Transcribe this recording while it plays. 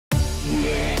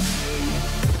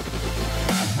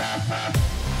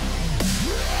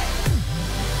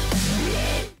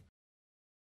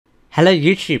Hello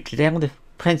YouTube, today I'm going to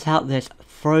print out this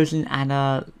Frozen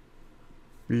Anna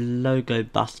logo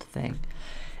bust thing.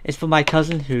 It's for my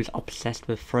cousin who's obsessed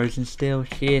with Frozen still.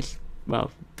 She is,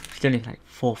 well, she's only like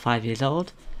 4 or 5 years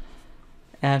old.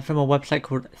 And from a website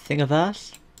called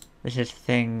Thingiverse. This is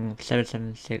thing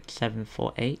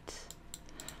 776748.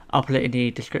 I'll put it in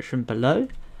the description below.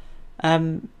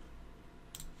 Here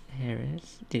it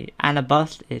is. The Anna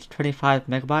bust is 25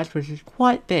 megabytes, which is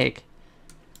quite big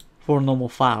for a normal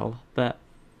file, but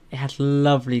it has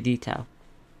lovely detail.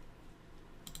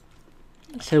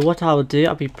 So what I will do,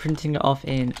 I'll be printing it off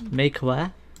in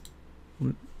Makerware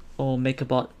or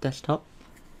MakerBot desktop.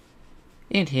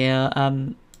 In here,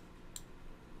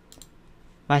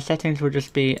 my settings will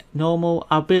just be normal.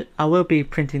 I will be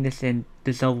printing this in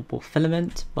dissolvable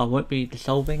filament, but I won't be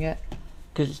dissolving it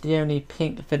because it's the only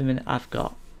pink filament I've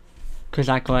got, because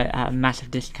I got it at a massive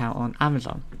discount on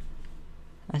Amazon.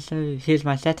 And so here's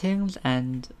my settings,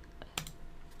 and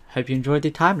hope you enjoyed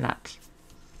the time lapse.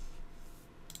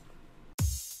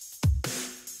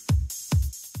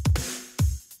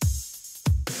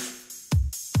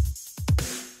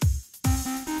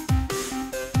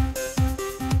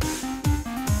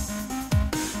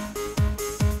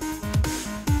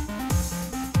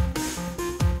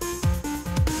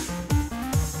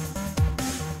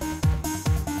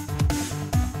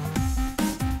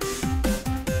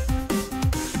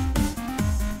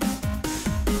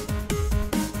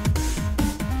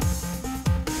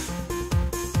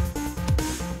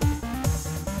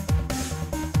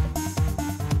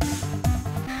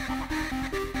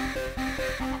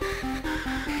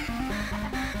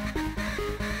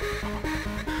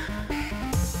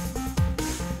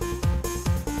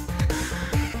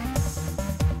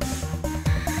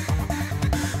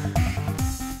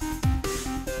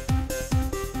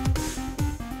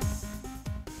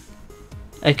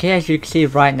 Okay, as you can see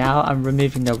right now, I'm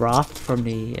removing the raft from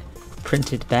the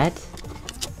printed bed.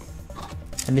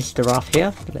 And this is the raft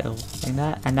here, the little thing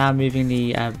there. And now I'm moving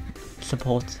the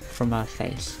support from her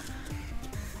face.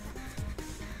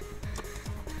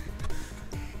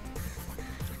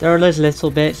 There are those little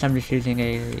bits, I'm just using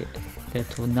a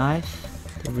little knife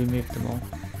to remove them all.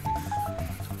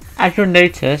 As you'll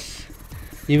notice,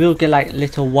 you will get like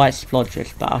little white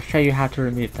splodges, but I'll show you how to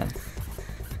remove them.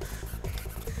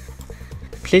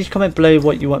 Please comment below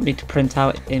what you want me to print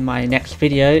out in my next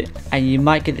video, and you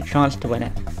might get the chance to win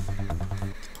it.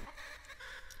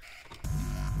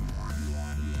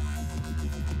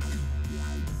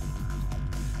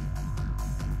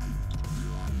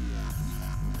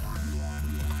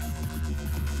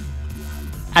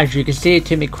 As you can see, it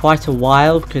took me quite a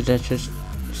while because there's just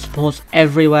supports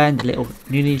everywhere and the little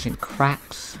unis and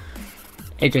cracks.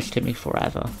 It just took me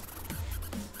forever.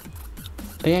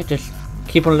 But yeah, just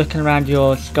keep on looking around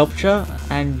your sculpture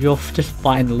and you'll just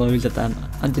find loads of them.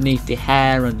 Underneath the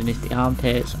hair, underneath the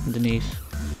armpits, underneath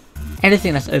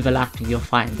anything that's overlapping, you'll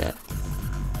find it.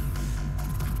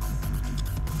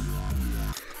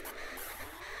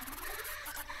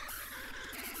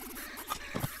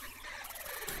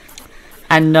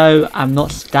 And no, I'm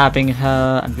not stabbing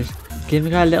her, I'm just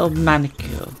giving her a little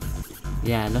manicure.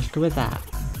 Yeah, let's go with that.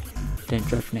 Don't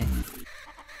judge me.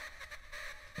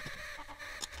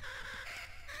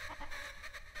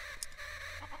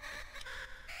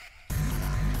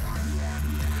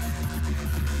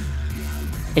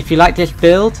 If you like this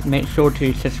build, make sure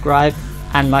to subscribe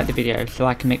and like the video so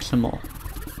I can make some more.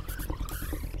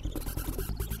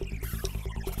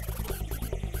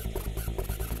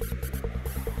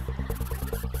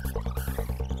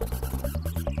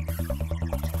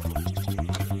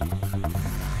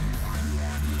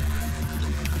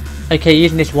 Okay,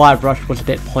 using this wire brush was a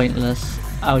bit pointless.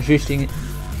 I was used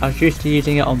to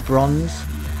using it on bronze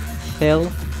fill.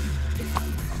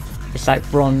 It's like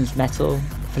bronze metal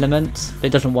filament, but it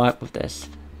doesn't work with this.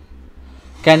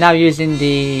 Okay, now using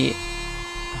the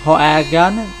hot air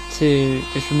gun to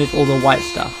just remove all the white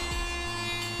stuff.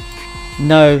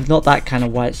 No, not that kind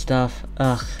of white stuff.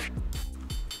 Ugh.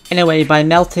 Anyway, by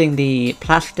melting the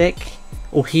plastic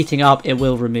or heating up, it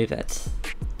will remove it.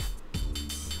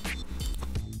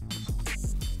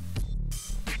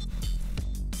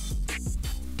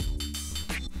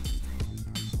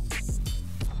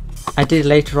 I did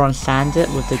later on sand it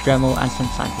with the Dremel and some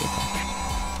sandpaper.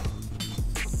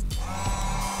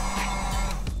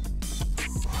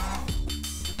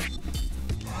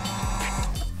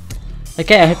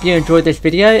 Okay, I hope you enjoyed this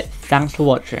video. Thanks for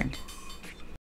watching.